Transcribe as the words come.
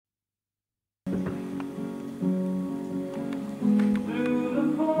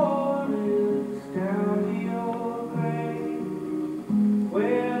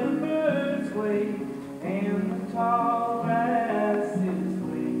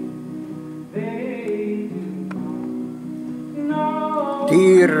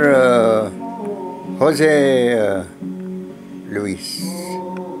Dear Jose Luis,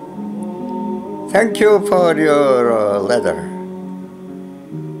 thank you for your letter.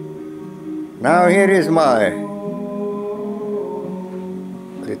 Now here is my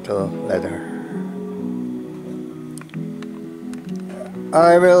little letter.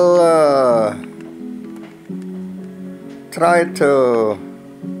 I will try to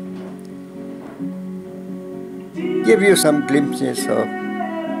give you some glimpses of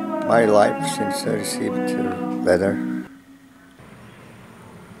my life since I received your letter.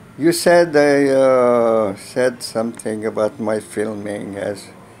 You said I said something about my filming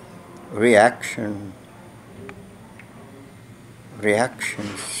as reactions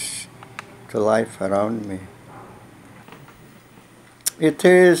to life around me. It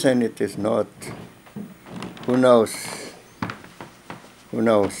is and it is not. Who knows? Who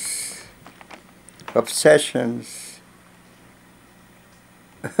knows? Obsessions,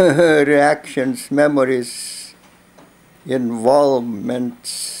 reactions, memories,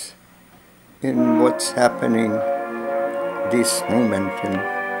 involvements in what's happening this moment in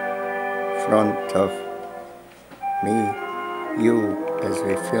front of me, you, as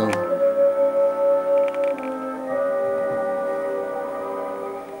we film.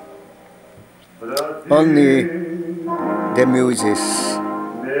 Only the muses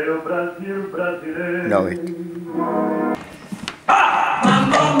know it.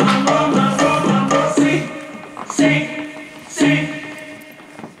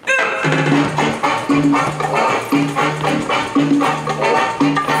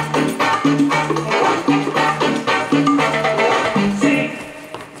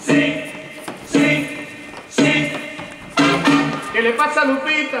 ¿Qué le pasa a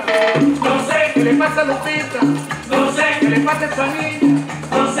Lupita? No sé. ¿Qué le pasa a Lupita? No sé. ¿Qué le pasa a esa niña?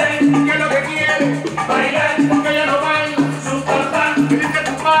 No sé. ¿Qué es lo que quiere? Bailar. Porque ella no baila. Su papá. ¿Qué dice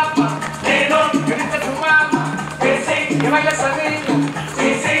tu papá? Que no. ¿Qué dice tu mamá? Que sí. Que baila esa niña. Sí,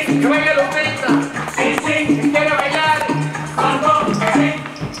 sí. Que baila Lupita. Sí, sí. Que quiere bailar. Vamos. Sí.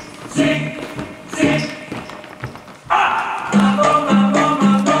 Sí. Sí. Vamos, vamos,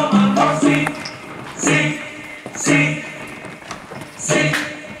 vamos, vamos. Sí. Sí. Sí. Sí.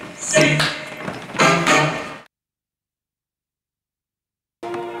 Sí.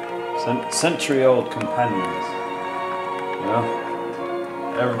 Century-old companions, you know?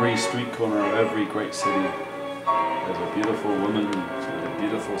 Every street corner of every great city, there's a beautiful woman with a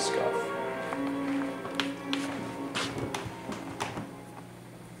beautiful scarf.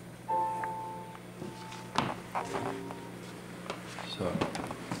 So,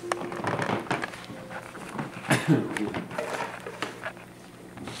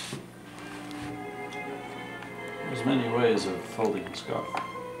 there's many ways of folding a scarf.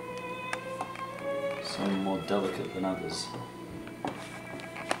 Some more delicate than others.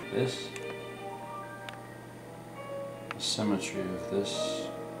 This, the symmetry of this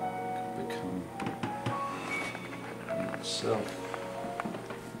could become in itself.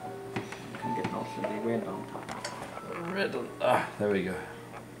 You can get also the red on top. Red on, there we go.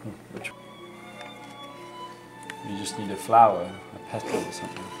 Which one? You just need a flower, a petal or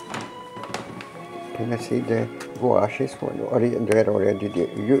something. Can I see the washes for you? Or there already?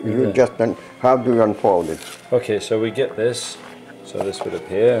 You just done. How do you unfold it? Okay, so we get this. So this would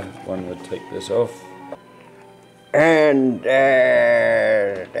appear. One would take this off. And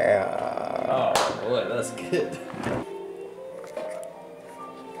Oh boy, that's good.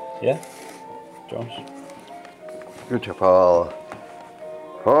 Yeah, Josh. Beautiful.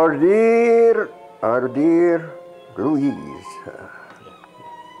 Our dear Louise.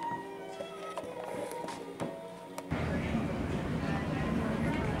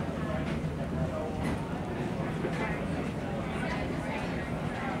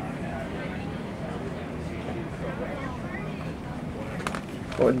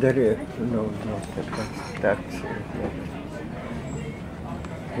 Oh, there is no, that's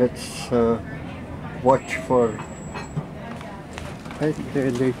let's watch for. They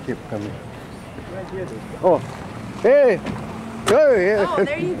keep coming. Oh, hey! Oh, yeah. Oh,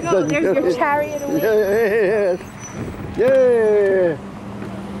 there you go. There's your chariot away. Yes. Yeah.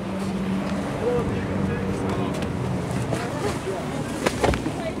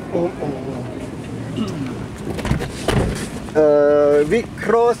 We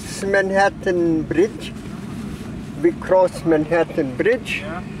cross Manhattan Bridge.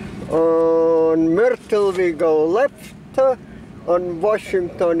 Yeah. On Myrtle we go left. On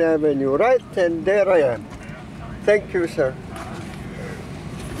Washington Avenue, right? And there I am. Thank you, sir.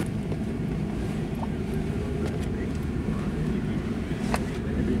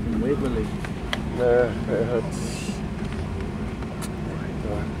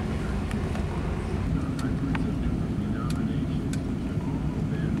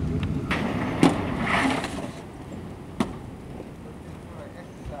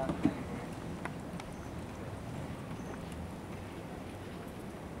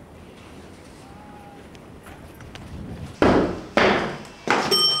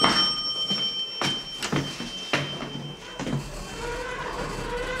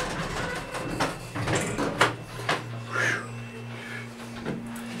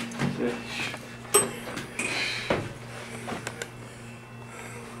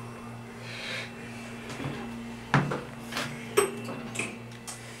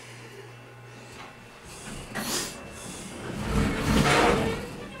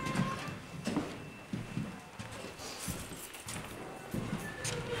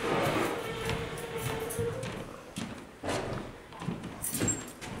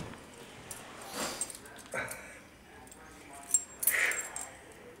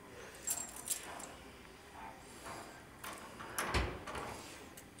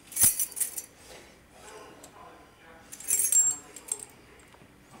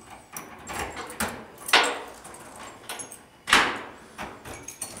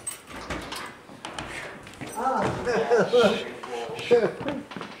 and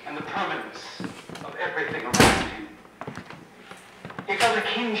the permanence of everything around him. He felt a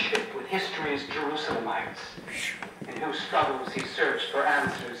kinship with history's Jerusalemites, in whose struggles he searched for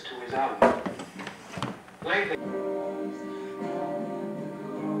answers to his own. Lately,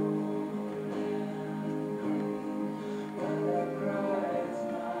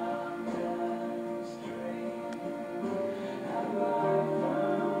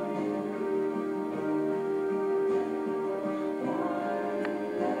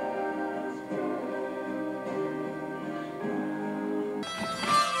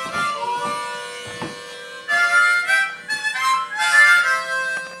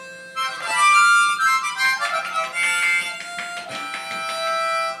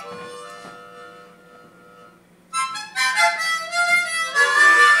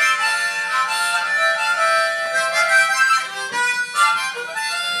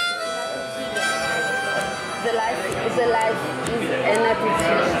 The life is an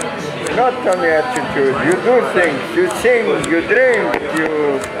attitude. Not only attitude, you do things, you sing, you drink,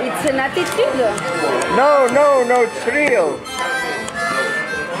 you... It's an attitude. No, it's real.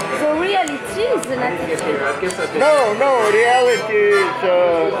 So reality is an attitude. No, reality is...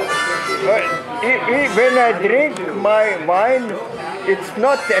 when I drink my wine, it's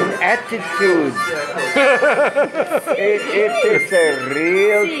not an attitude. it is a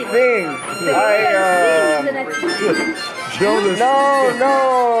real thing. Jonas. No,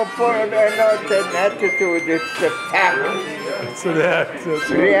 not an attitude, it's a fact. It's an act. That's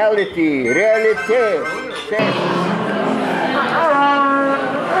right. Reality.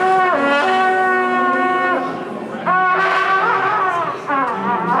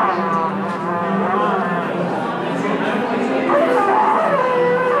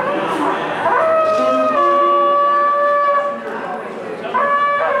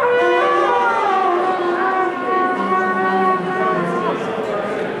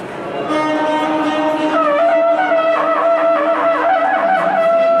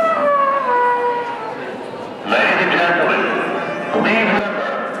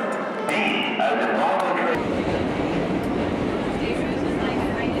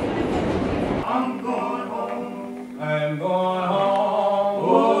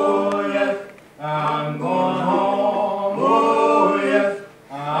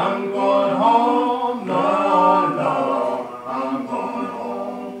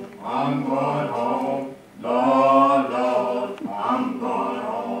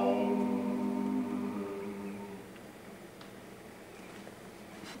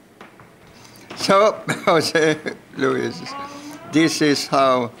 So, Jose Luis, this is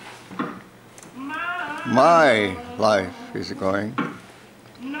how my life is going.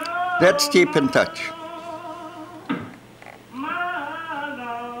 Let's keep in touch.